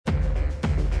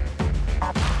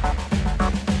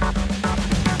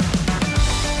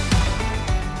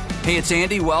Hey, it's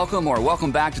Andy.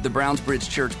 Welcome back to the Brownsbridge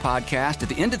Church podcast. At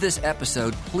the end of this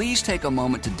episode, please take a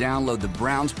moment to download the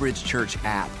Brownsbridge Church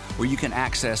app, where you can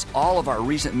access all of our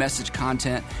recent message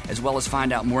content, as well as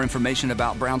find out more information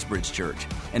about Brownsbridge Church.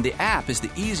 And the app is the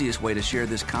easiest way to share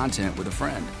this content with a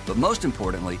friend. But most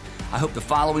importantly, I hope the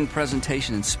following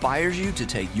presentation inspires you to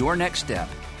take your next step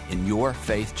in your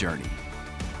faith journey.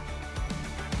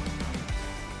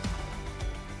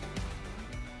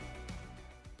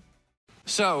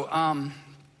 So,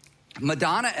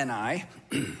 Madonna and I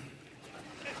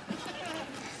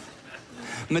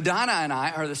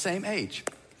are the same age.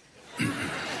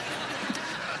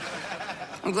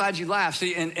 I'm glad you laughed.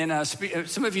 See,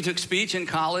 some of you took speech in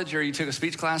college, or you took a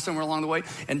speech class somewhere along the way.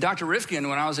 And Dr. Rifkin,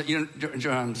 when I was at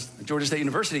Georgia State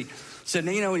University, said,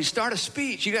 when you start a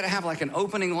speech, you got to have like an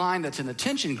opening line that's an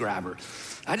attention grabber.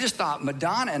 I just thought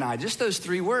Madonna and I, just those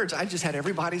three words, I just had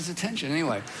everybody's attention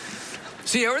anyway.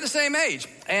 See, we're the same age,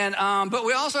 but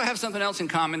we also have something else in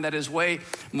common that is way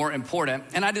more important.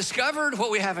 And I discovered what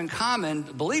we have in common,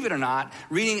 believe it or not,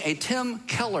 reading a Tim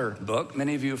Keller book.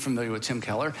 Many of you are familiar with Tim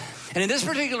Keller. And in this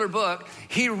particular book,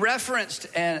 he referenced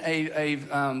an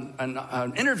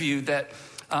interview that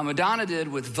Madonna did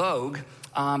with Vogue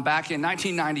back in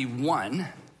 1991.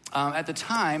 At the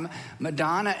time,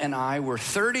 Madonna and I were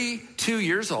 32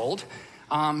 years old.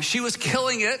 She was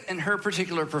killing it in her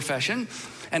particular profession.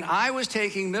 And I was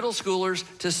taking middle schoolers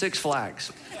to Six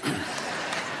Flags.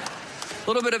 A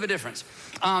little bit of a difference.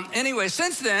 Anyway,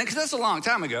 since then, because that's a long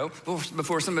time ago,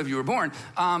 before some of you were born,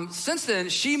 since then,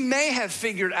 she may have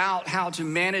figured out how to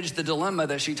manage the dilemma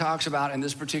that she talks about in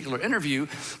this particular interview,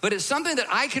 but it's something that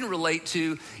I can relate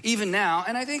to even now,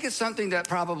 and I think it's something that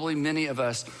probably many of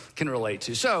us can relate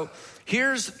to. So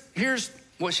here's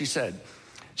what she said.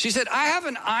 She said, I have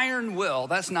an iron will.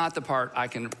 That's not the part I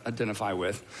can identify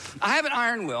with. I have an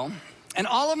iron will, and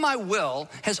all of my will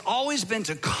has always been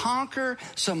to conquer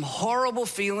some horrible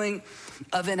feeling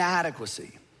of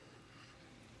inadequacy.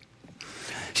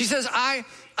 She says, I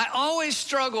always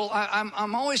struggle.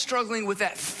 I'm always struggling with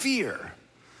that fear.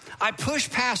 I push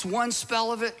past one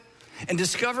spell of it and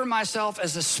discover myself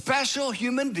as a special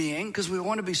human being, because we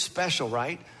want to be special,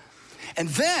 right?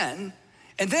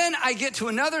 And then I get to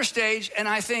another stage and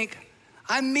I think,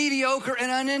 I'm mediocre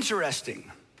and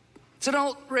uninteresting. So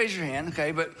don't raise your hand,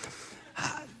 okay? But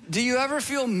do you ever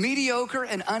feel mediocre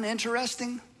and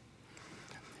uninteresting?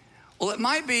 Well, it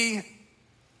might be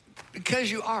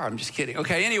because you are. I'm just kidding.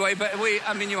 Okay, anyway, but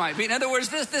you might be. In other words,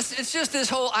 it's just this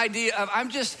whole idea of I'm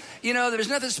just, there's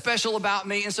nothing special about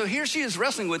me. And so here she is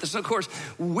wrestling with this. And of course,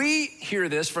 we hear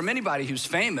this from anybody who's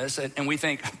famous, and we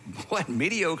think, what,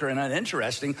 mediocre and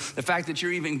uninteresting? The fact that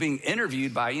you're even being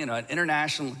interviewed by, an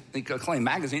internationally acclaimed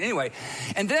magazine. Anyway,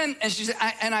 and she said,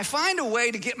 I find a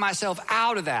way to get myself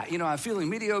out of that. I'm feeling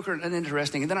mediocre and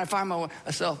uninteresting, and then I find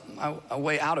myself a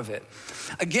way out of it.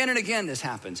 Again and again, this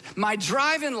happens. My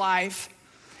drive in life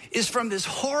is from this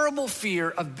horrible fear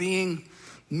of being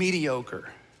mediocre.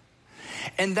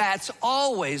 And that's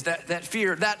always that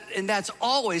fear, that's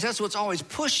what's always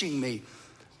pushing me.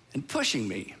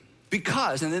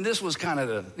 Because, and then this was kind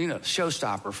of the,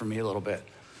 showstopper for me a little bit.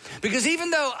 Because even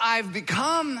though I've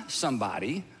become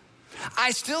somebody,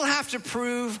 I still have to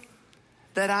prove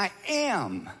that I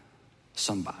am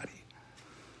somebody.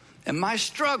 And my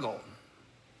struggle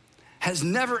has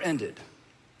never ended.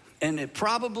 And it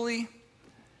probably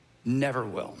never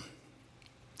will.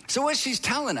 So what she's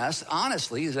telling us,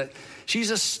 honestly, is that she's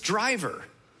a striver.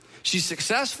 She's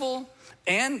successful,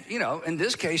 and, in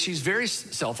this case, she's very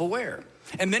self-aware.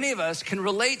 And many of us can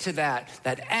relate to that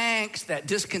angst, that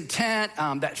discontent,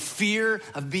 that fear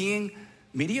of being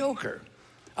mediocre.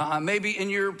 Maybe in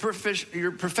your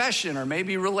profession, or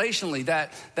maybe relationally,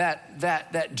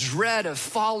 that dread of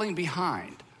falling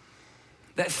behind.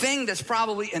 That thing that's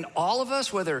probably in all of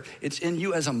us, whether it's in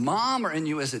you as a mom or in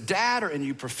you as a dad or in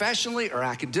you professionally or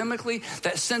academically,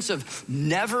 that sense of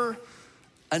never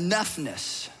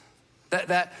enoughness,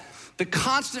 that the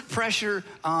constant pressure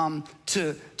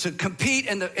to compete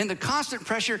and the constant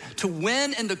pressure to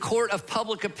win in the court of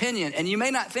public opinion. And you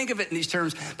may not think of it in these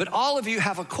terms, but all of you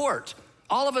have a court.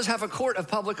 All of us have a court of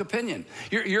public opinion.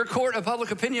 Your court of public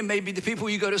opinion may be the people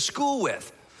you go to school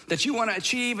with, that you want to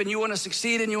achieve and you want to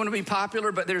succeed and you want to be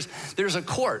popular, but there's a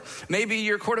court. Maybe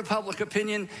your court of public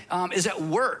opinion is at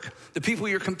work. The people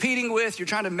you're competing with, you're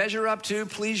trying to measure up to,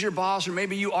 please your boss, or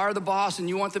maybe you are the boss and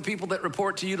you want the people that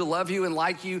report to you to love you and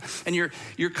like you, and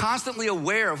you're constantly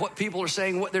aware of what people are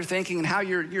saying, what they're thinking, and how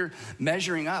you're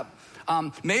measuring up.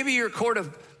 Maybe your court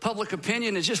of public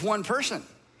opinion is just one person.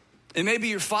 It may be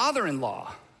your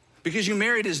father-in-law, because you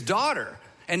married his daughter.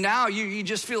 And now you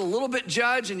just feel a little bit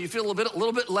judged and you feel a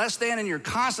little bit less than, and you're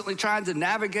constantly trying to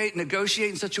navigate, negotiate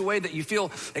in such a way that you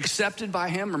feel accepted by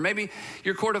him. Or maybe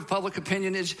your court of public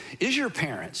opinion is your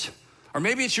parents. Or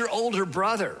maybe it's your older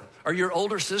brother or your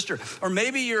older sister. Or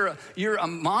maybe you're a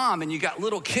mom and you got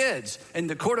little kids, and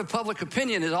the court of public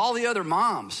opinion is all the other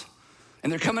moms.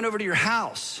 And they're coming over to your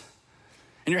house.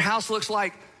 And your house looks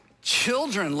like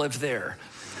children live there.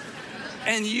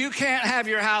 And you can't have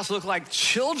your house look like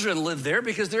children live there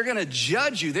because they're gonna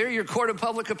judge you. They're your court of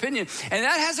public opinion. And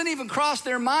that hasn't even crossed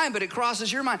their mind, but it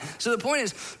crosses your mind. So the point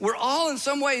is, we're all in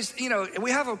some ways,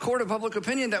 we have a court of public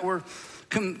opinion that we're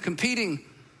competing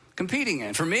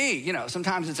in. For me,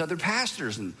 sometimes it's other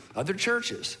pastors and other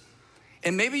churches.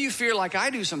 And maybe you feel like I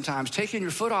do sometimes, taking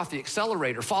your foot off the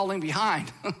accelerator, falling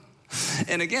behind.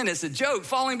 And again, it's a joke.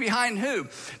 Falling behind who?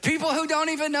 People who don't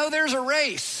even know there's a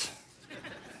race.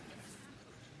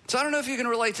 So I don't know if you can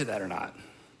relate to that or not,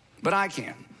 but I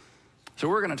can. So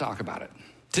we're going to talk about it.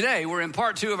 Today, we're in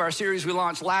part 2 of our series we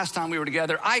launched last time we were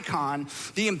together, Icon,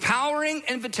 the empowering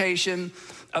invitation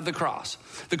of the cross.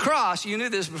 The cross, you knew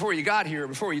this before you got here,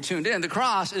 before you tuned in, the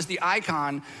cross is the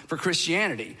icon for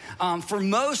Christianity. For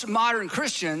most modern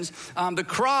Christians, the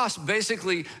cross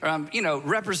basically,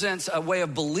 represents a way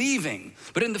of believing.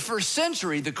 But in the first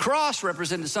century, the cross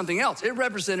represented something else. It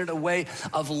represented a way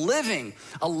of living,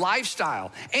 a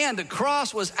lifestyle. And the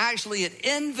cross was actually an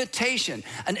invitation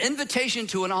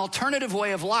to an alternative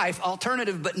way of life,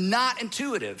 alternative but not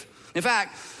intuitive. In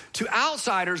fact, to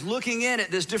outsiders looking in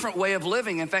at this different way of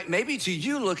living, in fact, maybe to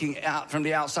you looking out from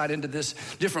the outside into this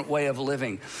different way of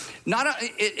living,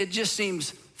 it just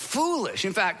seems foolish.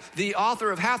 In fact, the author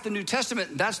of half the New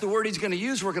Testament, that's the word he's going to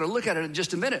use. We're going to look at it in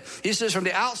just a minute. He says, from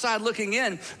the outside looking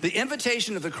in, the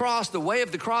invitation of the cross, the way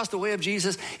of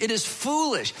Jesus, it is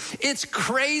foolish. It's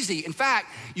crazy. In fact,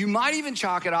 you might even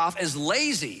chalk it off as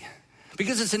lazy,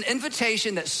 because it's an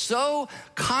invitation that's so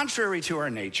contrary to our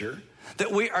nature that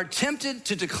we are tempted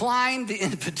to decline the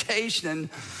invitation,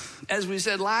 as we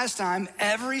said last time,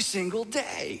 every single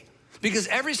day. Because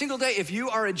every single day, if you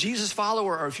are a Jesus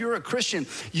follower or if you're a Christian,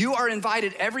 you are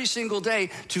invited every single day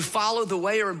to follow the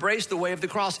way or embrace the way of the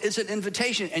cross. It's an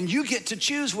invitation, and you get to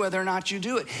choose whether or not you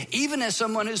do it, even as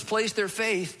someone who's placed their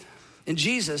faith in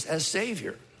Jesus as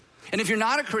Savior. And if you're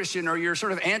not a Christian, or you're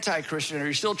sort of anti-Christian, or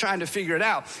you're still trying to figure it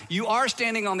out, you are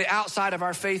standing on the outside of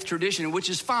our faith tradition, which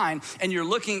is fine, and you're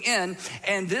looking in.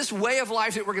 And this way of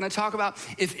life that we're going to talk about,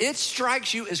 if it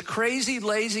strikes you as crazy,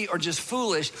 lazy, or just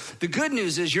foolish, the good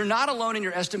news is you're not alone in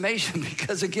your estimation,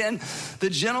 because again, the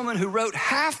gentleman who wrote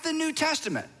half the New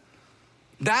Testament,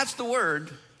 that's the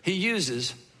word he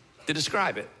uses to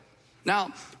describe it.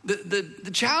 Now,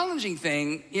 the challenging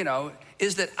thing,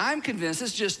 is that I'm convinced,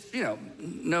 it's just,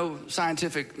 no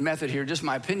scientific method here, just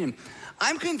my opinion.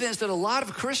 I'm convinced that a lot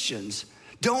of Christians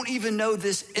don't even know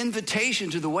this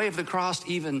invitation to the way of the cross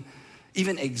even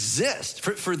exists.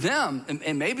 For them,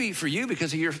 and maybe for you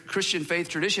because of your Christian faith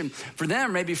tradition, for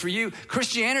them, maybe for you,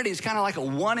 Christianity is kind of like a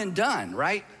one and done,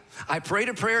 right? I prayed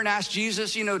a prayer and asked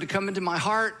Jesus, to come into my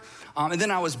heart. And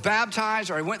then I was baptized,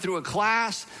 or I went through a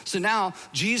class. So now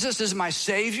Jesus is my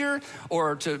Savior.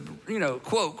 Or to,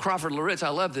 quote Crawford Loritz, I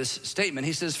love this statement.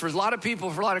 He says, for a lot of people,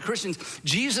 for a lot of Christians,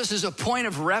 Jesus is a point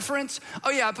of reference. Oh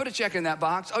yeah, I put a check in that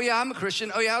box. Oh yeah, I'm a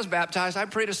Christian. Oh yeah, I was baptized. I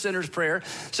prayed a sinner's prayer.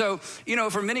 So,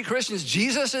 for many Christians,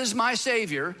 Jesus is my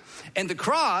Savior, and the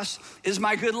cross is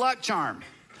my good luck charm.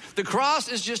 The cross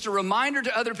is just a reminder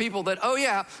to other people that, oh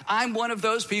yeah, I'm one of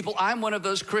those people. I'm one of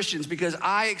those Christians because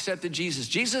I accepted Jesus.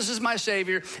 Jesus is my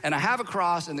Savior, and I have a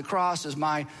cross, and the cross is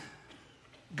my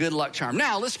good luck charm.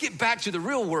 Now, let's get back to the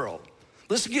real world.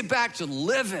 Let's get back to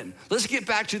living. Let's get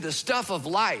back to the stuff of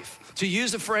life, to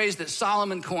use a phrase that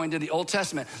Solomon coined in the Old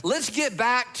Testament. Let's get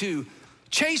back to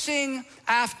chasing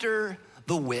after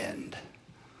the wind.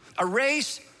 A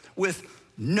race with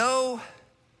no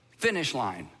finish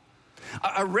line.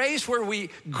 A race where we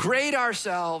grade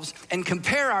ourselves and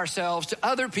compare ourselves to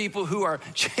other people who are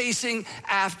chasing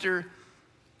after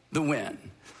the wind.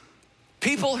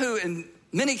 People who, in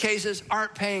many cases,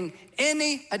 aren't paying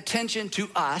any attention to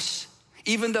us,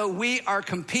 even though we are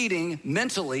competing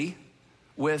mentally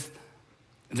with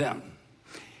them.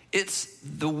 It's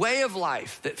the way of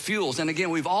life that fuels, and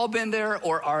again, we've all been there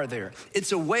or are there.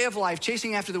 It's a way of life,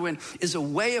 chasing after the wind is a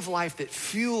way of life that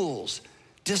fuels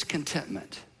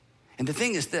discontentment. And the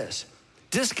thing is this,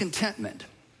 discontentment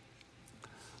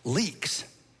leaks.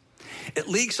 It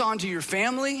leaks onto your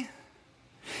family.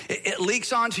 It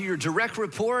leaks onto your direct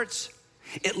reports.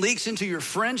 It leaks into your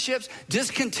friendships.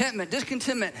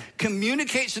 Discontentment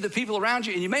communicates to the people around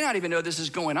you, and you may not even know this is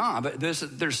going on, but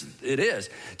it is.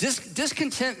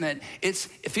 Discontentment,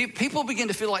 if people begin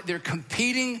to feel like they're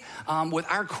competing with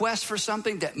our quest for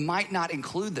something that might not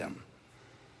include them.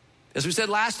 As we said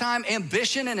last time,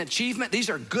 ambition and achievement, these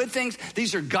are good things.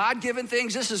 These are God-given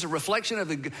things. This is a reflection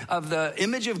of the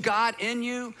image of God in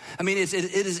you. I mean, it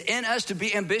is in us to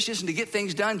be ambitious and to get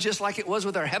things done just like it was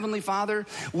with our Heavenly Father.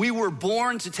 We were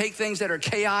born to take things that are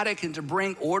chaotic and to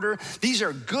bring order. These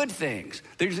are good things.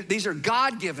 These are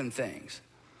God-given things.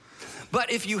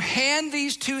 But if you hand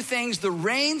these two things the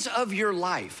reins of your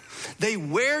life, they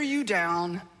wear you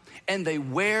down and they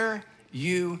wear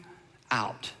you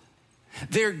out.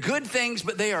 They're good things,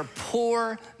 but they are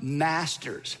poor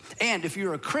masters. And if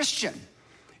you're a Christian,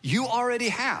 you already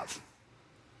have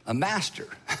a master.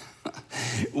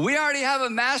 We already have a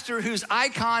master whose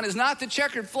icon is not the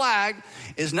checkered flag,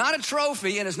 is not a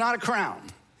trophy, and is not a crown.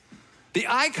 The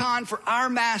icon for our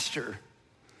master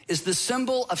is the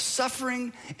symbol of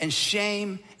suffering and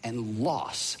shame and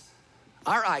loss.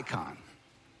 Our icon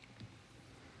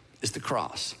is the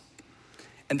cross.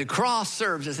 And the cross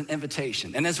serves as an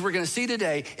invitation. And as we're going to see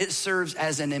today, it serves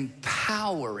as an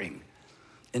empowering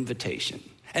invitation.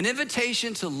 An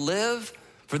invitation to live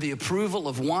for the approval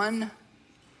of one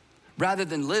rather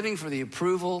than living for the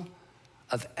approval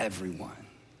of everyone.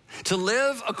 To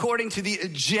live according to the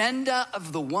agenda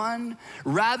of the one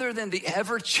rather than the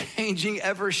ever-changing,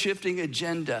 ever-shifting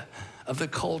agenda of the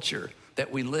culture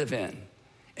that we live in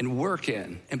and work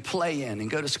in and play in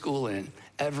and go to school in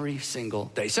every single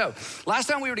day. So last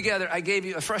time we were together, I gave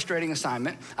you a frustrating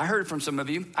assignment. I heard from some of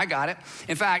you. I got it.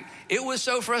 In fact, it was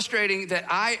so frustrating that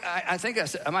I think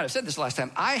I might have said this last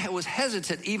time. I was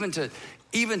hesitant even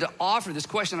to offer this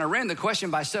question. I ran the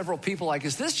question by several people like,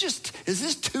 is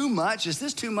this too much? Is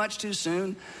this too much too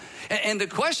soon? And the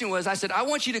question was, I said, I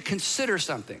want you to consider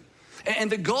something.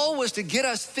 And the goal was to get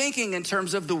us thinking in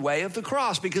terms of the way of the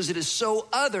cross, because it is so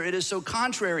other, it is so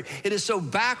contrary, it is so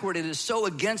backward, it is so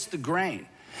against the grain.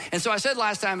 And so I said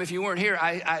last time, if you weren't here,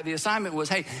 the assignment was,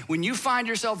 hey, when you find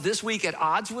yourself this week at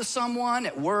odds with someone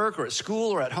at work or at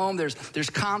school or at home, there's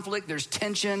conflict, there's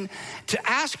tension, to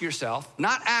ask yourself,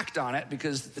 not act on it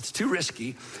because it's too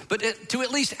risky, but to at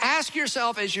least ask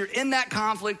yourself as you're in that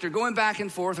conflict or going back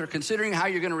and forth or considering how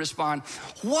you're going to respond,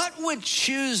 what would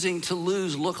choosing to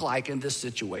lose look like in this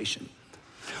situation?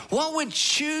 What would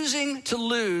choosing to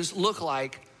lose look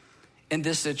like in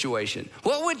this situation?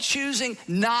 What would choosing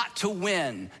not to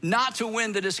win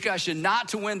the discussion, not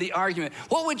to win the argument?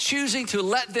 What would choosing to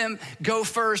let them go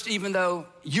first even though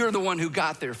you're the one who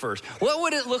got there first? What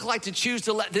would it look like to choose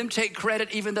to let them take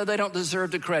credit even though they don't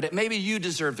deserve the credit? Maybe you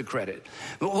deserve the credit.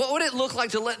 But what would it look like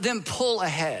to let them pull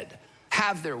ahead,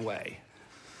 have their way?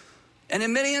 And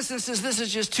in many instances, this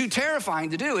is just too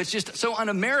terrifying to do. It's just so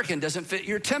un-American, doesn't fit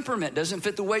your temperament, doesn't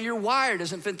fit the way you're wired,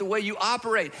 doesn't fit the way you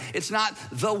operate. It's not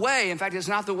the way. In fact, it's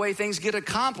not the way things get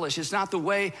accomplished. It's not the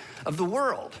way of the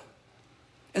world.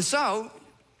 And so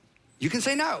you can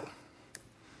say no,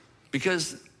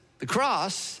 because the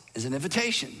cross is an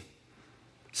invitation.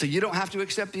 So you don't have to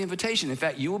accept the invitation. In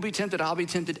fact, you will be tempted, I'll be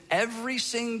tempted every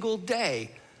single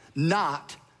day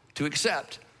not to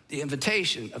accept the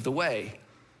invitation of the way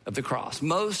of the cross.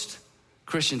 Most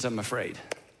Christians, I'm afraid,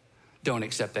 don't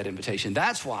accept that invitation.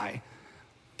 That's why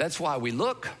we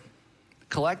look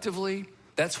collectively.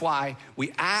 That's why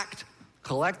we act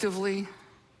collectively.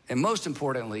 And most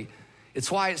importantly, it's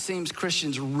why it seems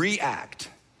Christians react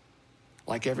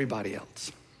like everybody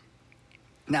else.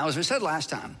 Now, as we said last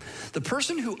time, the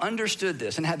person who understood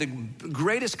this and had the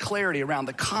greatest clarity around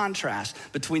the contrast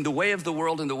between the way of the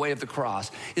world and the way of the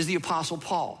cross is the Apostle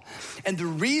Paul. And the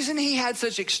reason he had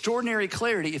such extraordinary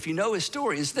clarity, if you know his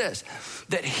story, is this,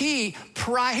 that he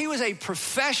was a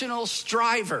professional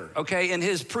striver, okay, in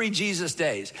his pre-Jesus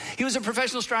days. He was a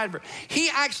professional striver. He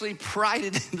actually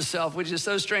prided himself, which is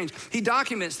so strange. He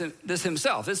documents this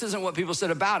himself. This isn't what people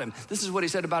said about him. This is what he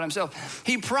said about himself.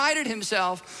 He prided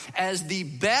himself as the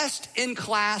best in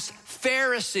class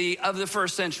Pharisee of the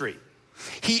first century.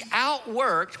 He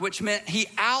outworked, which meant he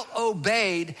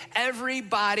out-obeyed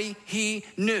everybody he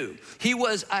knew. He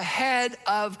was ahead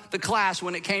of the class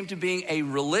when it came to being a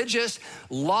religious,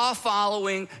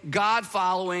 law-following,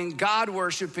 God-following,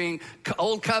 God-worshiping,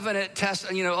 Old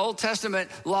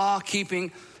Testament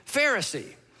law-keeping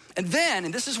Pharisee. And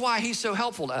this is why he's so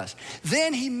helpful to us,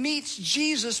 then he meets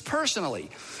Jesus personally.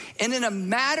 And in a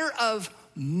matter of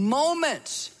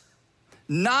moments,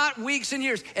 not weeks and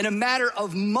years, in a matter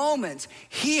of moments,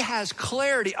 he has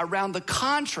clarity around the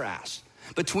contrast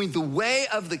between the way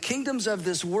of the kingdoms of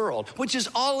this world, which is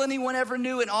all anyone ever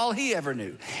knew and all he ever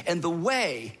knew, and the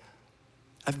way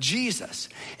of Jesus.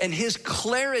 And his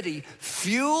clarity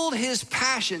fueled his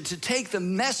passion to take the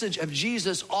message of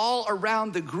Jesus all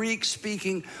around the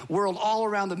Greek-speaking world, all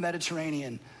around the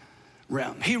Mediterranean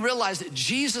realm. He realized that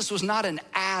Jesus was not an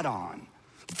add-on,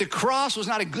 that the cross was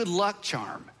not a good luck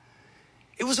charm.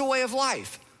 It was a way of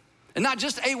life. And not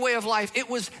just a way of life, it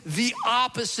was the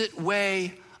opposite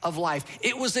way of life.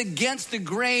 It was against the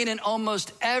grain in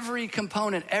almost every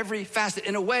component, every facet.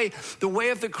 In a way, the way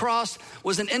of the cross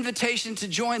was an invitation to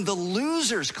join the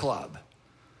losers club.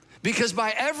 Because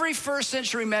by every first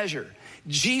century measure,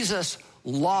 Jesus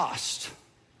lost.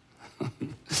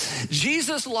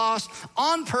 Jesus lost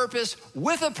on purpose,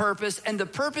 with a purpose, and the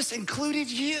purpose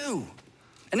included you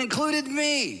and included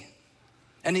me.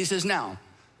 And he says, now,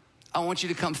 I want you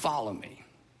to come follow me.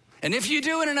 And if you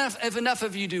do, and if enough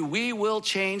of you do, we will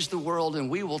change the world and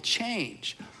we will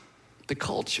change the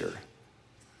culture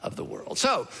of the world.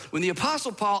 So when the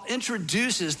Apostle Paul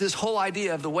introduces this whole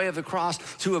idea of the way of the cross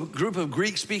to a group of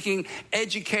Greek-speaking,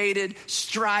 educated,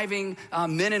 striving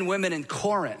men and women in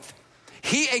Corinth,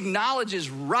 he acknowledges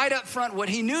right up front what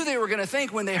he knew they were going to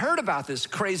think when they heard about this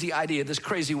crazy idea, this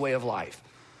crazy way of life.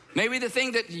 Maybe the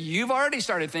thing that you've already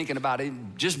started thinking about,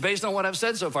 just based on what I've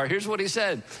said so far. Here's what he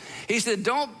said. He said,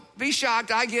 don't be shocked.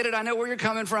 I get it. I know where you're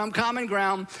coming from. Common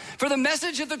ground. For the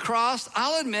message of the cross,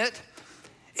 I'll admit,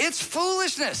 it's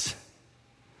foolishness.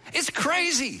 It's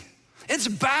crazy. It's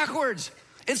backwards.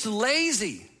 It's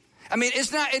lazy. I mean,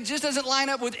 it just doesn't line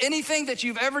up with anything that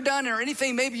you've ever done or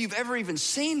anything maybe you've ever even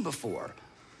seen before.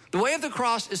 The way of the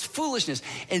cross is foolishness.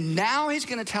 And now he's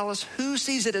going to tell us who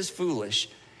sees it as foolish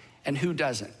and who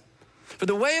doesn't. For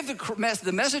the way of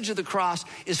the message of the cross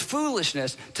is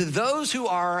foolishness to those who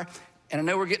are, and I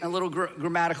know we're getting a little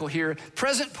grammatical here,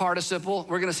 present participle.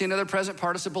 We're going to see another present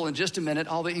participle in just a minute.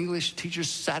 All the English teachers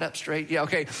sat up straight. Yeah,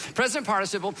 okay. Present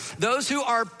participle. Those who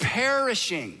are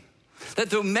perishing. That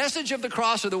the message of the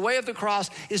cross or the way of the cross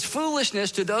is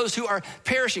foolishness to those who are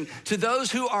perishing, to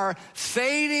those who are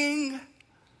fading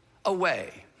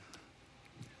away.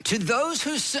 To those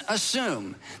who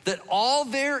assume that all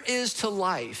there is to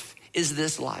life is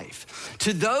this life.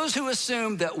 To those who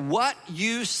assume that what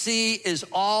you see is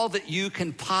all that you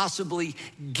can possibly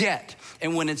get.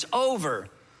 And when it's over,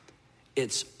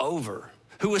 it's over.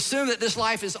 Who assume that this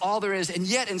life is all there is. And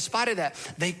yet, in spite of that,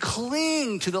 they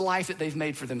cling to the life that they've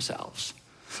made for themselves.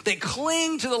 They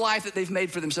cling to the life that they've made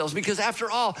for themselves because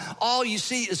after all you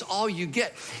see is all you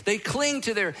get. They cling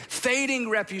to their fading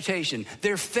reputation,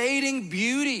 their fading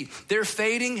beauty, their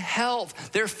fading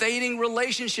health, their fading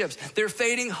relationships, their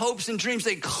fading hopes and dreams.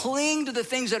 They cling to the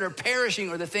things that are perishing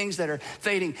or the things that are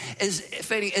fading as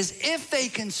if they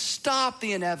can stop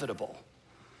the inevitable.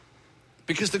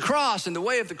 Because the cross and the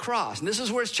way of the cross, and this is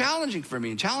where it's challenging for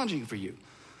me and challenging for you.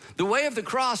 The way of the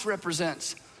cross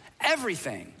represents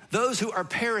everything those who are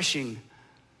perishing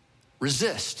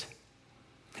resist.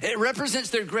 It represents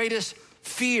their greatest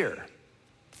fear,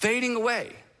 fading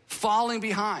away, falling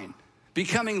behind,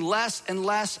 becoming less and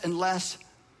less and less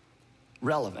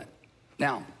relevant.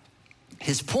 Now,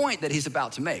 his point that he's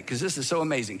about to make, because this is so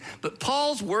amazing, but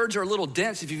Paul's words are a little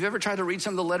dense. If you've ever tried to read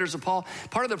some of the letters of Paul,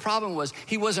 part of the problem was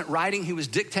he wasn't writing, he was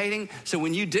dictating. So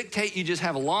when you dictate, you just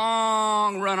have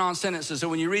long run-on sentences. So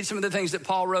when you read some of the things that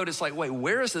Paul wrote, it's like, wait,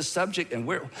 where is the subject and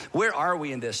where are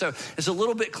we in this? So it's a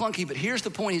little bit clunky, but here's the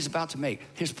point he's about to make.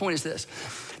 His point is this,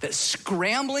 that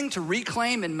scrambling to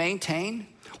reclaim and maintain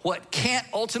what can't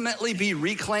ultimately be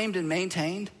reclaimed and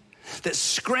maintained, that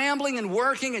scrambling and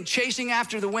working and chasing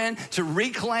after the wind to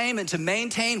reclaim and to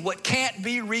maintain what can't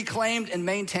be reclaimed and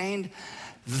maintained,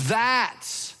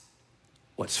 that's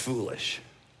what's foolish.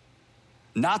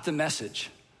 Not the message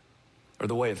or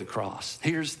the way of the cross.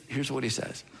 Here's what he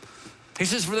says. He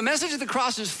says, for the message of the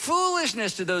cross is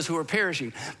foolishness to those who are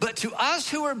perishing, but to us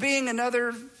who are being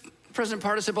another present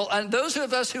participle, and those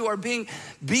of us who are being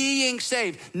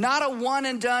saved, not a one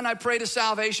and done, I prayed a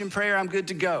salvation prayer, I'm good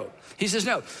to go. He says,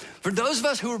 no, for those of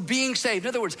us who are being saved, in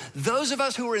other words, those of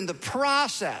us who are in the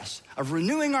process of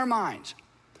renewing our minds,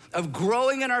 of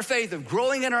growing in our faith, of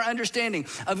growing in our understanding,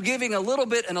 of giving a little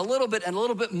bit and a little bit and a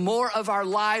little bit more of our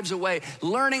lives away,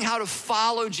 learning how to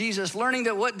follow Jesus, learning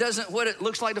that what it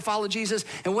looks like to follow Jesus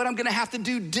and what I'm gonna have to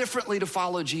do differently to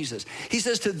follow Jesus. He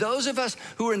says to those of us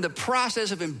who are in the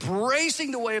process of embracing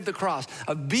the way of the cross,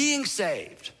 of being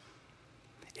saved,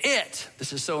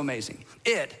 this is so amazing,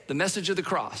 the message of the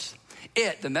cross,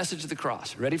 the message of the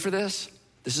cross. Ready for this?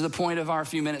 This is the point of our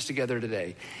few minutes together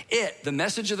today. The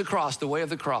message of the cross, the way of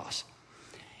the cross,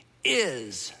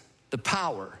 is the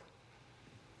power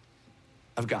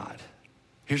of God.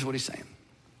 Here's what he's saying.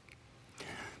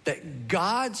 that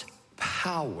God's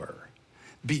power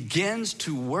begins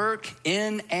to work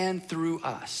in and through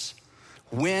us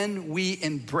when we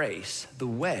embrace the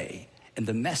way and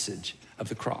the message of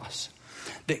the cross.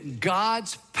 That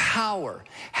God's power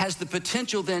has the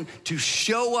potential then to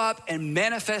show up and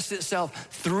manifest itself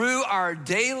through our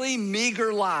daily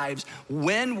meager lives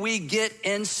when we get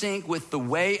in sync with the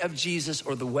way of Jesus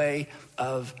or the way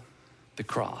of the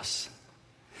cross.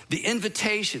 The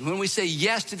invitation, when we say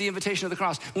yes to the invitation of the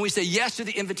cross, when we say yes to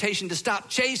the invitation to stop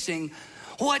chasing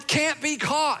what can't be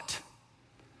caught,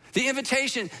 the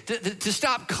invitation to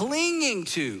stop clinging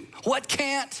to what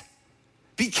can't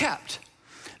be kept.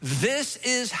 This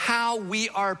is how we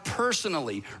are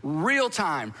personally, real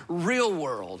time, real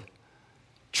world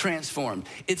transformed.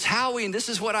 It's how we, and this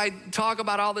is what I talk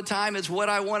about all the time, it's what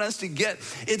I want us to get.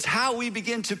 It's how we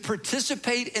begin to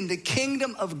participate in the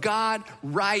kingdom of God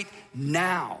right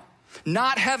now.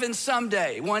 Not heaven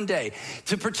someday, one day,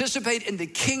 to participate in the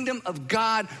kingdom of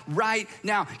God right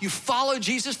now. You follow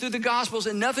Jesus through the Gospels,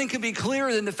 and nothing could be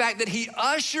clearer than the fact that he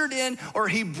ushered in or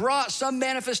he brought some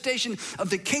manifestation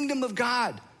of the kingdom of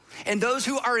God. And those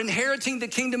who are inheriting the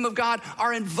kingdom of God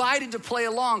are invited to play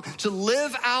along, to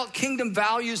live out kingdom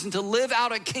values and to live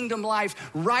out a kingdom life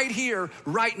right here,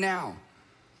 right now.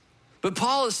 But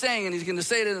Paul is saying, and he's going to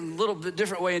say it in a little bit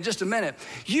different way in just a minute,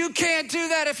 you can't do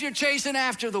that if you're chasing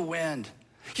after the wind.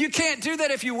 You can't do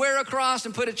that if you wear a cross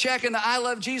and put a check in the I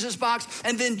love Jesus box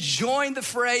and then join the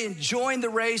fray and join the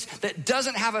race that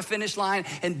doesn't have a finish line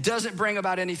and doesn't bring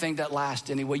about anything that lasts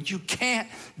anyway. You can't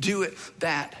do it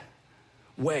that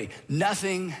way.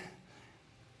 Nothing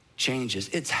changes.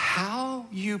 It's how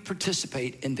you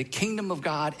participate in the kingdom of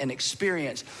God and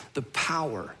experience the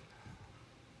power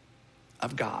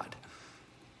of God.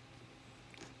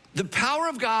 The power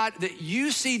of God that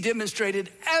you see demonstrated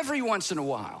every once in a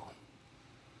while.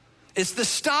 It's the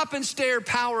stop and stare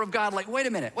power of God. Like, wait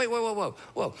a minute,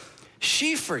 whoa.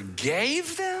 She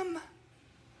forgave them?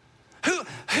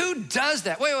 Who does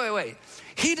that? Wait.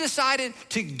 He decided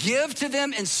to give to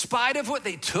them in spite of what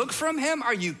they took from him?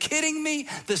 Are you kidding me?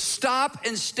 The stop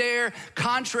and stare,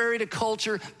 contrary to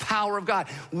culture, power of God.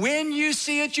 When you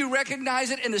see it, you recognize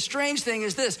it. And the strange thing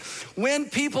is this: when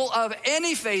people of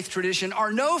any faith tradition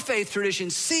or no faith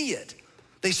tradition see it,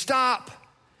 they stop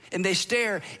and they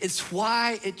stare. It's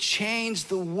why it changed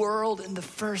the world in the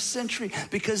first century,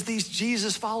 because these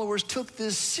Jesus followers took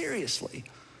this seriously.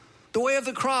 The way of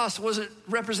the cross wasn't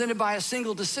represented by a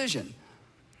single decision.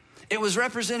 It was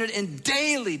represented in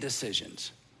daily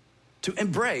decisions to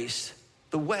embrace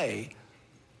the way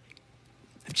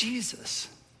of Jesus.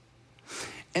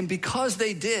 And because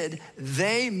they did,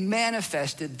 they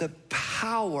manifested the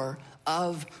power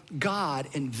of God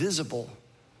in visible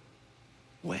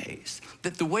ways.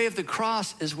 That the way of the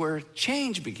cross is where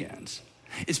change begins.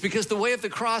 It's because the way of the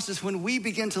cross is when we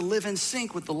begin to live in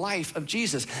sync with the life of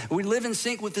Jesus. We live in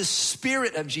sync with the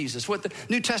Spirit of Jesus, what the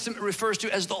New Testament refers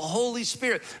to as the Holy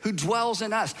Spirit who dwells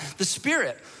in us. The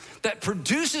Spirit that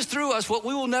produces through us what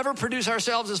we will never produce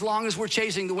ourselves as long as we're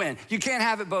chasing the wind. You can't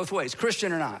have it both ways,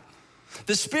 Christian or not.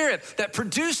 The Spirit that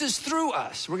produces through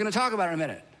us, we're gonna talk about it in a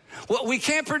minute. Well, we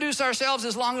can't produce ourselves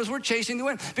as long as we're chasing the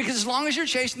wind, because as long as you're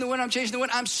chasing the wind, I'm chasing the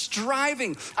wind, I'm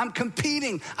striving, I'm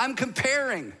competing, I'm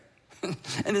comparing.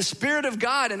 And the Spirit of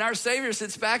God and our Savior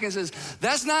sits back and says,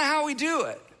 that's not how we do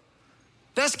it.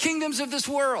 That's kingdoms of this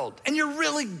world. And you're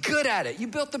really good at it. You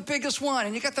built the biggest one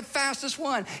and you got the fastest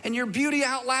one and your beauty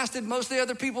outlasted most of the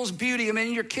other people's beauty. I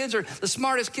mean, your kids are the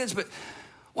smartest kids, but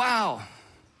wow,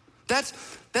 that's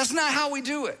not how we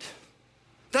do it.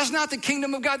 That's not the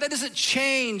kingdom of God. That doesn't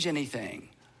change anything.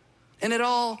 And it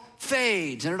all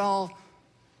fades and it all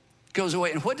goes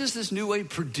away. And what does this new way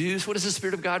produce? What does the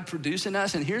Spirit of God produce in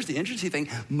us? And here's the interesting thing.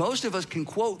 Most of us can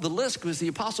quote the list because the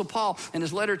Apostle Paul, in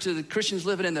his letter to the Christians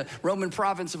living in the Roman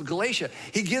province of Galatia,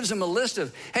 he gives them a list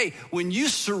of, hey, when you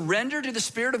surrender to the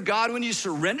Spirit of God, when you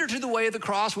surrender to the way of the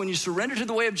cross, when you surrender to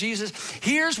the way of Jesus,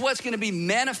 here's what's going to be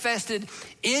manifested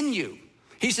in you.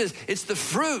 He says, it's the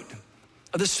fruit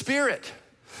of the Spirit,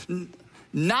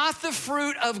 not the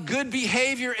fruit of good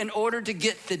behavior in order to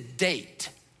get the date.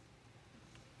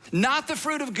 Not the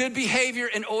fruit of good behavior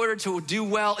in order to do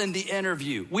well in the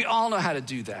interview. We all know how to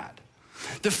do that.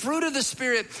 The fruit of the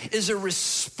Spirit is a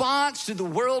response to the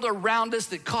world around us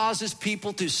that causes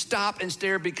people to stop and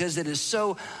stare because it is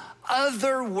so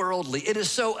otherworldly. It is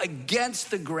so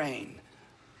against the grain.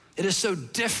 It is so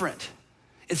different.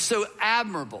 It's so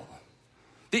admirable.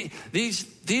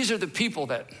 These are the people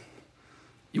that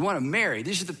you want to marry.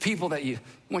 These are the people that you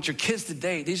want your kids to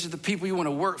date. These are the people you want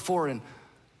to work for and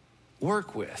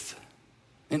work with.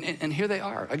 And here they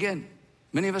are. Again,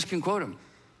 many of us can quote him.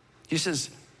 He says,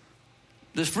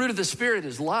 The fruit of the Spirit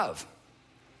is love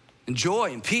and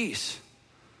joy and peace,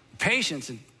 patience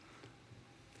and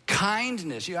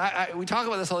kindness. We talk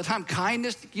about this all the time.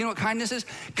 Kindness, you know what kindness is?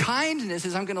 Kindness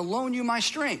is I'm going to loan you my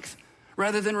strength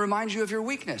rather than remind you of your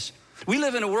weakness. We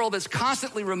live in a world that's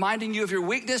constantly reminding you of your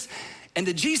weakness, and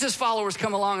the Jesus followers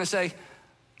come along and say,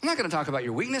 I'm not going to talk about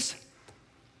your weakness.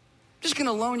 I'm just going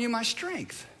to loan you my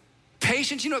strength.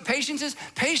 Patience, you know what patience is?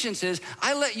 Patience is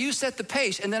I let you set the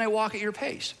pace and then I walk at your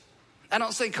pace. I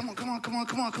don't say, come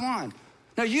on.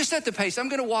 No, you set the pace. I'm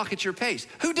going to walk at your pace.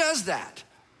 Who does that?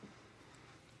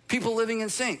 People living in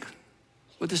sync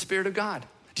with the Spirit of God.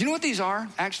 Do you know what these are,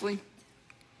 actually?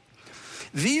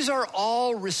 These are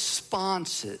all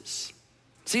responses.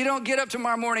 So you don't get up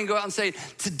tomorrow morning and go out and say,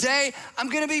 today I'm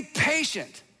going to be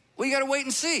patient. Well, you got to wait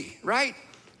and see, right?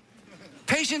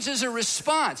 Patience is a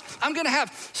response. I'm going to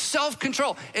have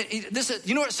self-control.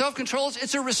 You know what self-control is?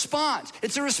 It's a response.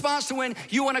 It's a response to when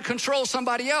you want to control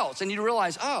somebody else and you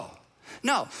realize, oh,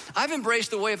 no, I've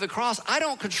embraced the way of the cross. I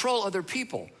don't control other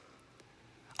people.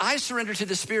 I surrender to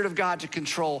the Spirit of God to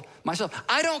control myself.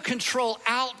 I don't control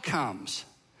outcomes.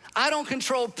 I don't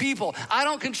control people. I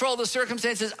don't control the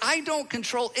circumstances. I don't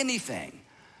control anything.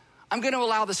 I'm going to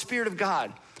allow the Spirit of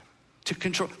God to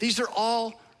control. These are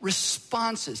all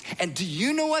responses. And do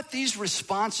you know what these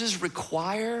responses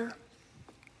require?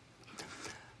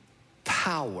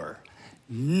 Power,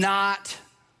 not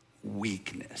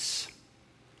weakness.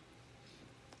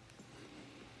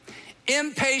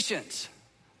 Impatience,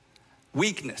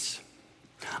 weakness.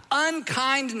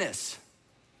 Unkindness,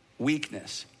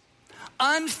 weakness.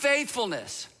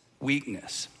 Unfaithfulness,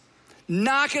 weakness.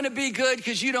 Not going to be good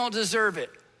because you don't deserve it,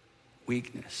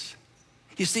 weakness.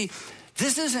 You see,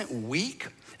 this isn't weak.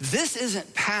 This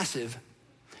isn't passive.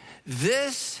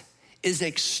 This is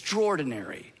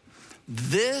extraordinary.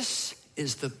 This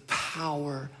is the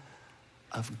power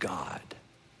of God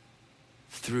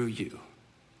through you,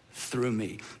 through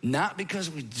me. Not because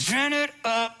we gin it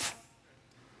up,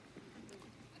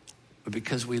 but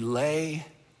because we lay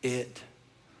it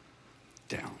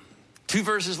down. 2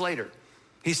 verses later,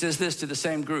 he says this to the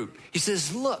same group. He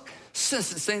says, look,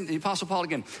 the Apostle Paul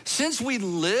again, since we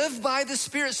live by the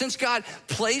Spirit, since God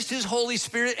placed his Holy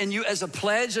Spirit in you as a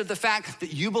pledge of the fact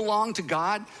that you belong to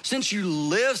God, since you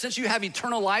live, since you have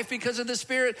eternal life because of the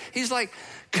Spirit, he's like,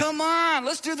 come on,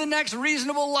 let's do the next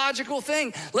reasonable, logical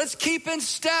thing. Let's keep in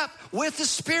step with the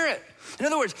Spirit. In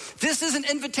other words, this is an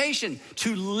invitation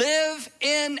to live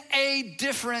in a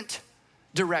different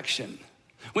direction.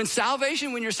 When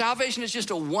your salvation is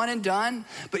just a one and done,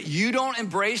 but you don't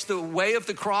embrace the way of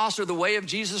the cross or the way of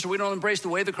Jesus, or we don't embrace the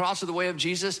way of the cross or the way of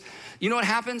Jesus, you know what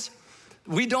happens?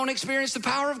 We don't experience the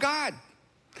power of God.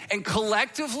 And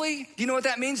collectively, do you know what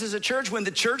that means as a church? When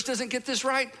the church doesn't get this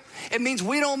right, it means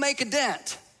we don't make a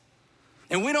dent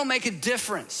and we don't make a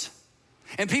difference.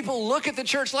 And people look at the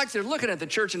church like they're looking at the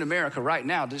church in America right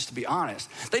now, just to be honest.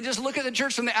 They just look at the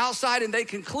church from the outside and they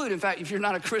conclude, in fact, if you're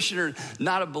not a Christian or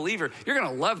not a believer, you're going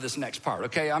to love this next part,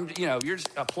 okay? You're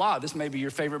just applaud. This may be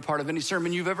your favorite part of any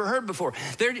sermon you've ever heard before.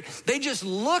 They just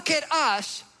look at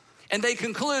us and they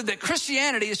conclude that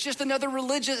Christianity is just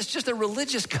a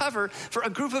religious cover for a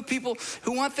group of people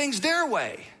who want things their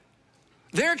way,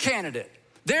 their candidate,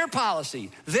 their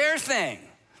policy, their thing.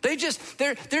 They're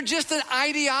just an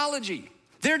ideology.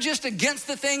 They're just against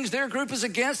the things their group is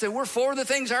against, and we're for the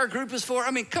things our group is for.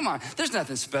 I mean, come on, there's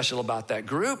nothing special about that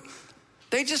group.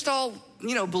 They just all,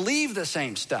 believe the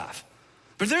same stuff.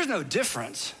 But there's no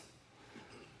difference.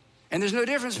 And there's no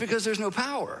difference because there's no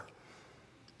power.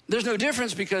 There's no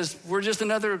difference because we're just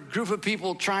another group of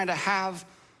people trying to have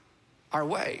our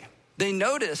way. They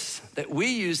notice that we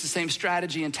use the same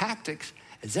strategy and tactics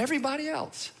as everybody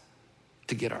else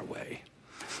to get our way.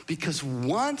 Because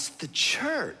once the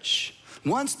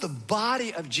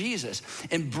body of Jesus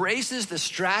embraces the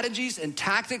strategies and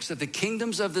tactics of the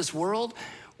kingdoms of this world,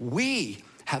 we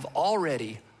have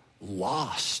already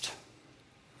lost.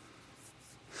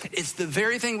 It's the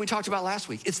very thing we talked about last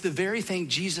week. It's the very thing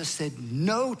Jesus said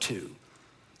no to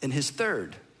in his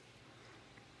third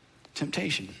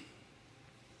temptation.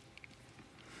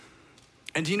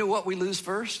 And do you know what we lose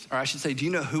first? Or I should say, do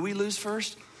you know who we lose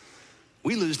first?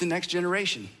 We lose the next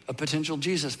generation of potential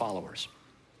Jesus followers.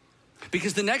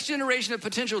 Because the next generation of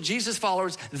potential Jesus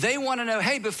followers, they want to know,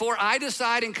 hey, before I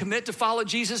decide and commit to follow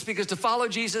Jesus, because to follow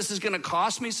Jesus is going to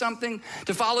cost me something.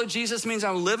 To follow Jesus means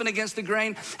I'm living against the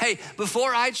grain. Hey,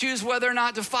 before I choose whether or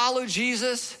not to follow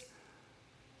Jesus,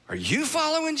 are you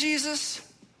following Jesus?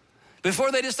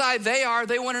 Before they decide they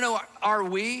want to know, are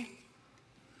we?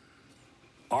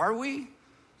 Are we?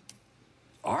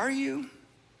 Are you?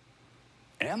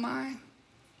 Am I?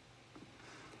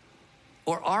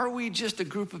 Or are we just a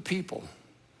group of people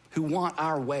who want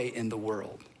our way in the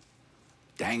world?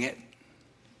 Dang it.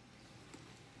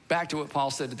 Back to what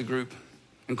Paul said to the group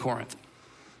in Corinth.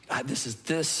 This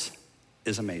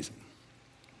is amazing.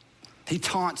 He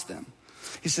taunts them.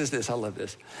 He says this, I love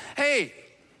this. Hey,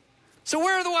 so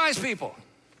where are the wise people?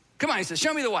 Come on, he says,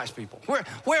 show me the wise people.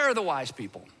 Where are the wise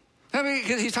people? I mean,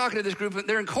 because he's talking to this group,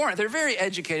 they're in Corinth. They're very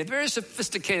educated, very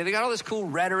sophisticated. They got all this cool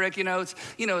rhetoric, it's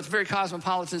a very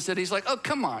cosmopolitan city. He's like, oh,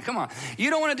 come on. You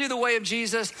don't want to do the way of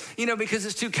Jesus, because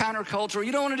it's too countercultural.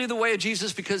 You don't want to do the way of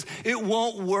Jesus because it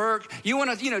won't work. You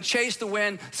want to, chase the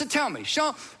wind. So tell me,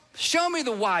 show me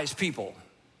the wise people.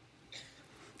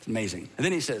 It's amazing. And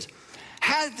then he says,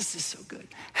 this is so good.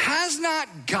 Has not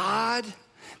God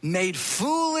made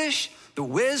foolish the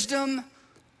wisdom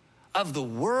of the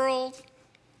world?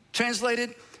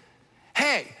 Translated,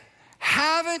 hey,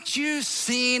 haven't you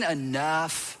seen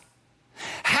enough?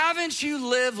 Haven't you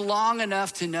lived long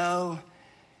enough to know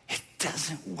it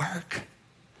doesn't work?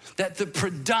 That the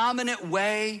predominant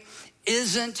way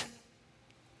isn't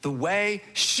the way?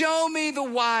 Show me the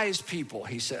wise people,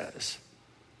 he says.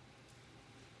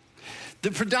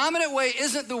 The predominant way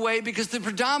isn't the way because with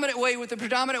the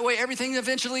predominant way, everything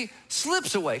eventually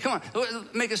slips away. Come on,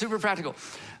 make it super practical.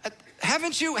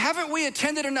 Haven't we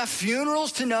attended enough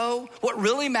funerals to know what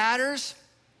really matters?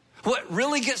 What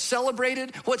really gets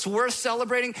celebrated? What's worth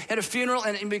celebrating at a funeral?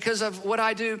 And because of what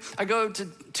I do, I go to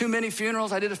too many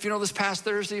funerals. I did a funeral this past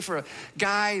Thursday for a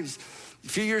guy who's a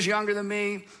few years younger than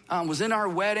me, was in our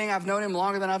wedding. I've known him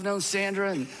longer than I've known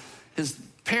Sandra, and his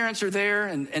parents are there.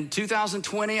 And in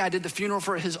 2020, I did the funeral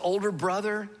for his older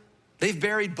brother. They've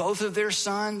buried both of their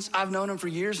sons. I've known them for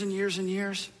years and years and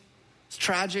years. It's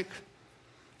tragic.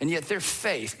 And yet their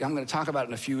faith, I'm going to talk about it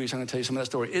in a few weeks. I'm going to tell you some of that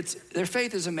story. Their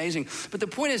faith is amazing. But the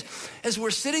point is, as we're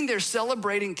sitting there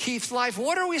celebrating Keith's life,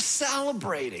 what are we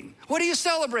celebrating? What do you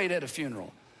celebrate at a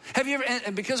funeral? Have you ever,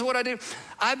 and because of what I do,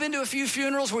 I've been to a few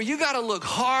funerals where you got to look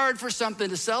hard for something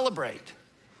to celebrate.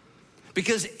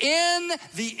 Because in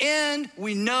the end,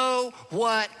 we know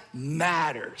what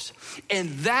matters. And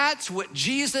that's what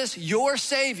Jesus, your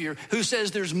Savior, who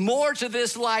says there's more to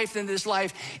this life than this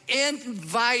life,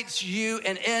 invites you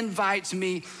and invites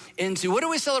me into. What do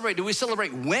we celebrate? Do we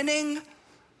celebrate winning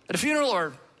at a funeral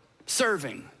or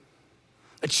serving?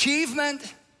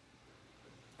 Achievement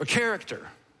or character?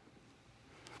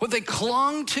 What they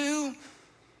clung to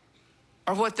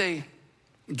or what they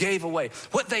gave away,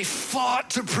 what they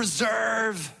fought to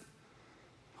preserve,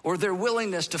 or their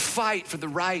willingness to fight for the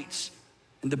rights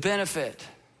and the benefit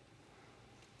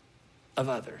of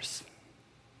others.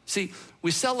 See,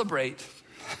 we celebrate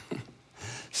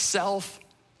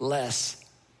selflessness.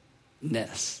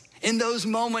 In those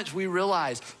moments, we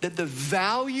realize that the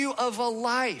value of a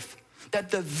life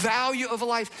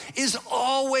is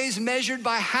always measured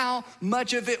by how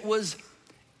much of it was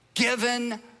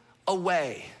given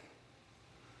away.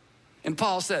 And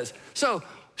Paul says, so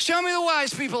show me the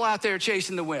wise people out there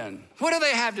chasing the wind. What do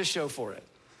they have to show for it?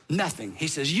 Nothing. He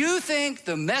says, you think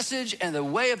the message and the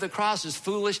way of the cross is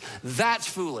foolish? That's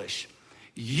foolish.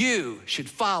 You should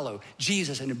follow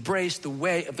Jesus and embrace the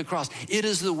way of the cross. It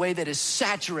is the way that is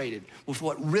saturated with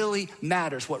what really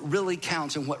matters, what really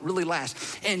counts, and what really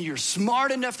lasts. And you're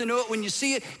smart enough to know it when you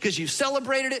see it because you've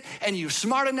celebrated it, and you're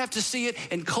smart enough to see it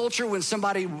in culture when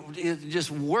somebody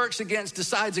just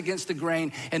decides against the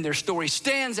grain, and their story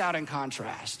stands out in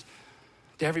contrast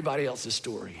to everybody else's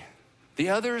story.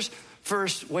 The other's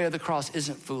first way of the cross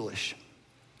isn't foolish.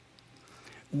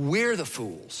 We're the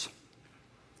fools.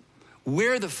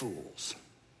 We're the fools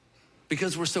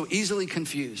because we're so easily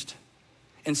confused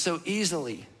and so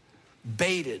easily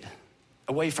baited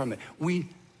away from it. We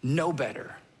know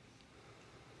better.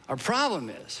 Our problem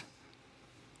is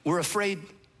we're afraid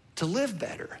to live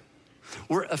better.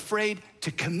 We're afraid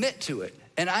to commit to it.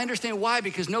 And I understand why,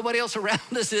 because nobody else around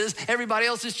us is. Everybody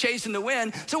else is chasing the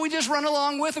wind. So we just run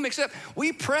along with them, except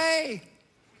we pray.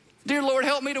 Dear Lord,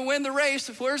 help me to win the race.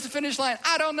 Where's the finish line?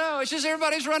 I don't know. It's just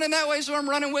everybody's running that way, so I'm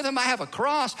running with them. I have a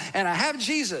cross, and I have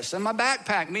Jesus in my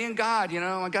backpack, me and God,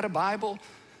 I got a Bible.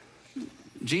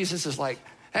 Jesus is like,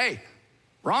 hey,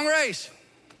 wrong race.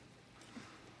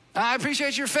 I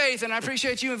appreciate your faith, and I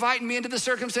appreciate you inviting me into the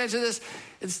circumstance of this.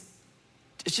 It's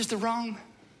just the wrong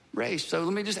race. So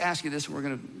let me just ask you this, and we're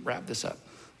going to wrap this up.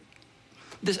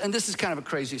 This is kind of a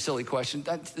crazy, silly question.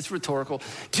 It's rhetorical.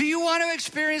 Do you want to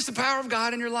experience the power of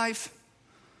God in your life?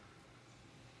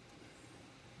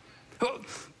 Oh,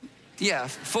 yeah,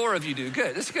 4 of you do.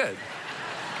 Good, that's good.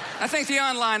 I think the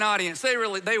online audience, they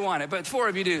want it, but 4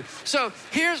 of you do. So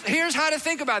here's how to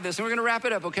think about this, and we're going to wrap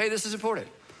it up, okay? This is important.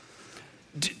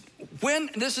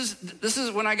 This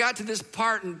is when I got to this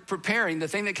part in preparing, the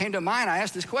thing that came to mind, I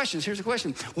asked this question. Here's the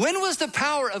question. When was the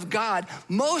power of God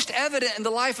most evident in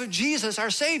the life of Jesus, our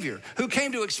Savior, who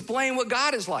came to explain what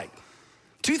God is like?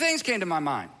 Two things came to my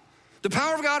mind. The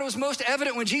power of God was most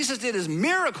evident when Jesus did his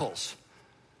miracles.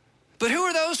 But who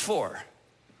are those for?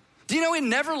 Do you know he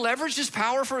never leveraged his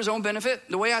power for his own benefit?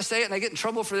 The way I say it, and I get in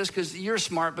trouble for this because you're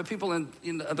smart, but people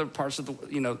in other parts of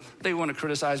the, they want to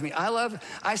criticize me.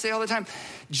 I say all the time,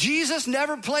 Jesus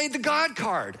never played the God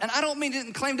card. And I don't mean he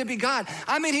didn't claim to be God.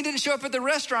 I mean he didn't show up at the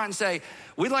restaurant and say,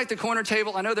 we'd like the corner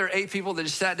table. I know there are 8 people that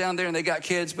just sat down there and they got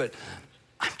kids, but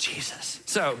I'm Jesus.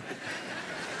 So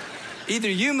either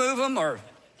you move them or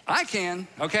I can,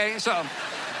 okay? So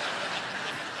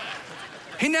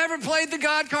he never played the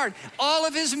God card. All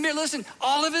of his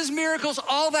miracles,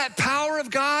 all that power of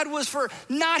God was for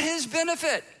not his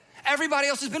benefit, everybody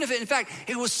else's benefit. In fact,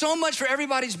 it was so much for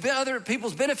other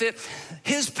people's benefit.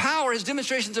 His power, his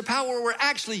demonstrations of power were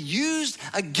actually used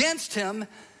against him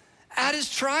at his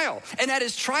trial. And at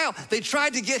his trial, they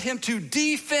tried to get him to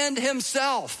defend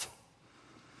himself.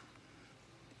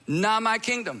 Not my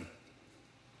kingdom.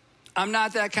 I'm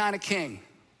not that kind of king.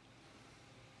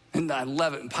 And I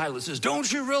love it. And Pilate says,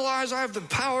 don't you realize I have the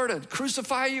power to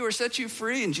crucify you or set you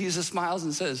free? And Jesus smiles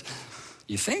and says,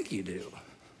 you think you do.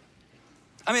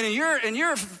 I mean, in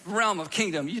your realm of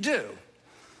kingdom, you do.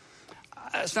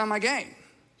 That's not my game.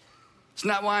 It's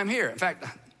not why I'm here. In fact,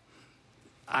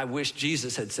 I wish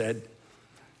Jesus had said,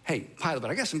 hey, Pilate,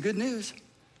 but I got some good news.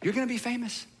 You're going to be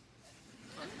famous.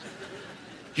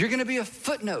 You're going to be a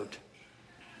footnote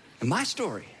in my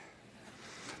story.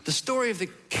 The story of the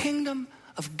kingdom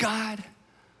of God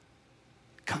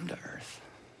come to earth.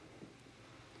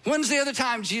 When's the other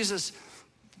time Jesus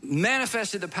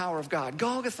manifested the power of God?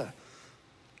 Golgotha,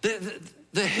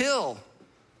 the hill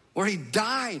where he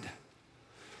died.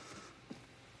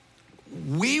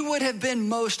 We would have been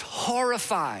most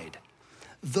horrified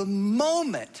the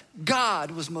moment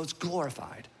God was most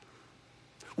glorified.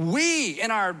 We,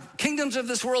 in our kingdoms of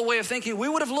this world way of thinking, we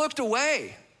would have looked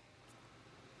away.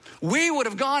 We would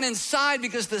have gone inside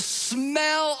because the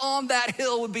smell on that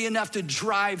hill would be enough to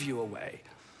drive you away.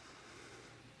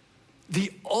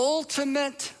 The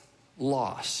ultimate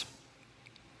loss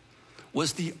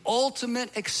was the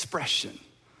ultimate expression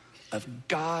of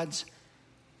God's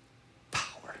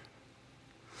power.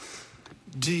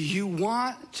 Do you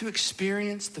want to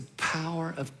experience the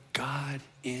power of God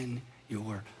in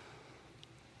your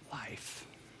life?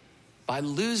 By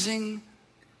losing,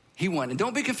 he won. And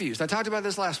don't be confused. I talked about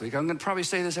this last week. I'm going to probably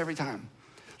say this every time.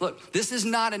 Look, this is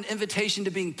not an invitation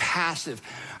to being passive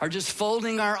or just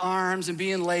folding our arms and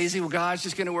being lazy. Well, God's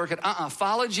just going to work it.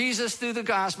 Follow Jesus through the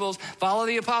Gospels. Follow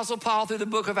the Apostle Paul through the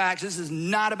book of Acts. This is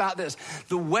not about this.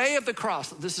 The way of the cross,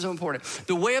 this is so important.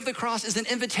 The way of the cross is an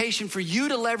invitation for you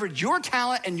to leverage your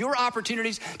talent and your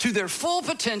opportunities to their full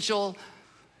potential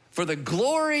for the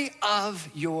glory of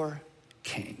your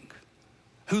King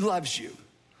who loves you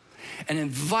and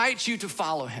invites you to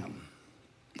follow him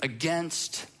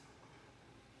against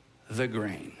the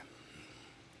grain.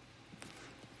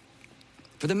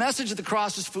 For the message of the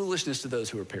cross is foolishness to those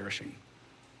who are perishing.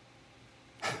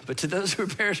 But to those who are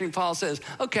perishing, Paul says,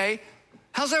 okay,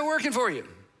 how's that working for you?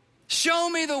 Show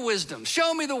me the wisdom.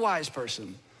 Show me the wise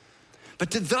person.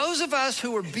 But to those of us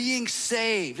who are being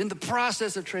saved in the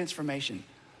process of transformation,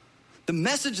 the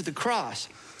message of the cross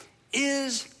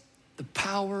is the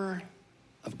power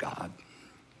of God.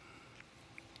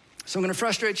 So I'm going to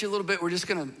frustrate you a little bit. We're just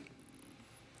going to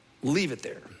leave it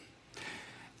there.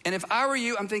 And if I were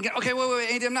you, I'm thinking, okay, wait,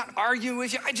 Andy, I'm not arguing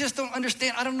with you. I just don't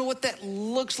understand. I don't know what that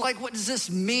looks like. What does this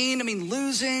mean? I mean,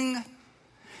 losing.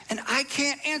 And I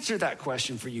can't answer that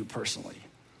question for you personally.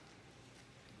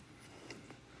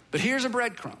 But here's a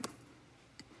breadcrumb.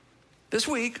 This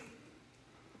week,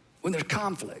 when there's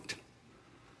conflict,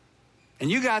 and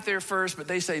you got there first, but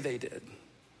they say they did.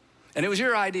 And it was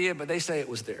your idea, but they say it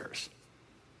was theirs.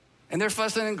 And they're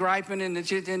fussing and griping, and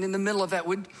in the middle of that,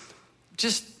 would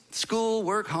just school,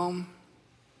 work, home,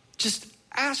 just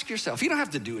ask yourself. You don't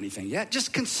have to do anything yet.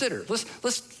 Just consider.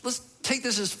 Let's take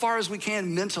this as far as we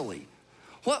can mentally.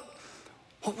 What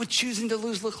would choosing to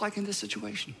lose look like in this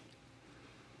situation?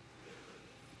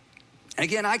 And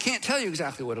again, I can't tell you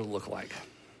exactly what it'll look like.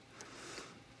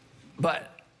 But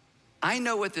I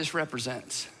know what this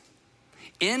represents.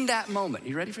 In that moment,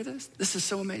 you ready for this? This is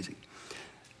so amazing.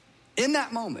 In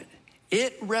that moment,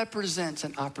 it represents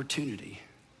an opportunity.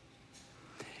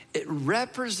 It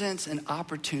represents an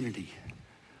opportunity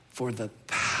for the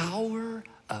power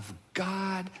of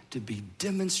God to be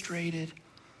demonstrated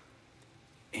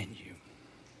in you.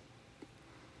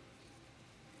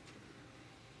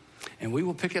 And we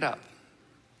will pick it up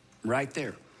right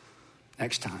there,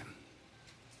 next time,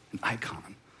 an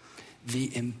icon,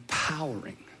 the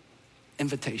empowering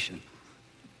invitation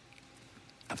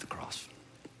of the cross.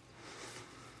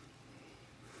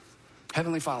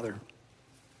 Heavenly Father,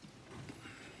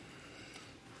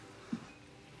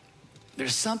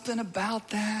 there's something about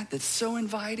that that's so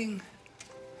inviting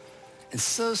and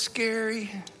so scary.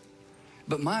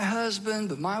 But my husband,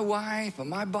 but my wife, but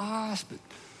my boss,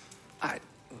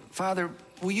 Father,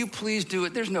 will you please do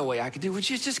it? There's no way I could do it. Would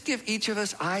you just give each of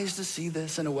us eyes to see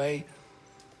this in a way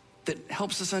that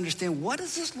helps us understand, what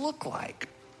does this look like?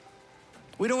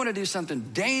 We don't want to do something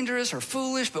dangerous or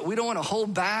foolish, but we don't want to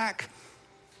hold back.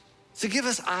 So give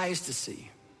us eyes to see.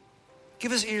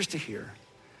 Give us ears to hear.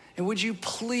 And would you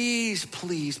please,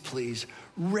 please, please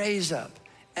raise up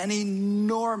an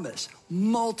enormous,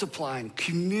 multiplying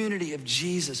community of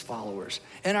Jesus followers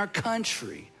in our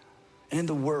country and in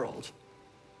the world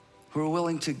who are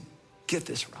willing to get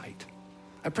this right.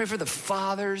 I pray for the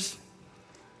fathers,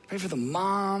 pray for the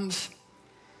moms,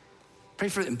 pray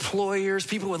for the employers,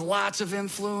 people with lots of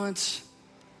influence,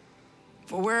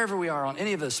 for wherever we are on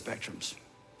any of those spectrums.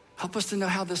 Help us to know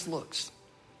how this looks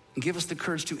and give us the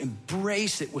courage to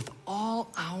embrace it with all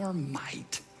our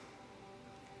might.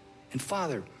 And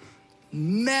Father,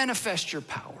 manifest your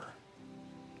power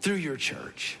through your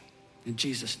church. In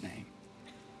Jesus' name,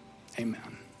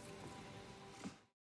 amen.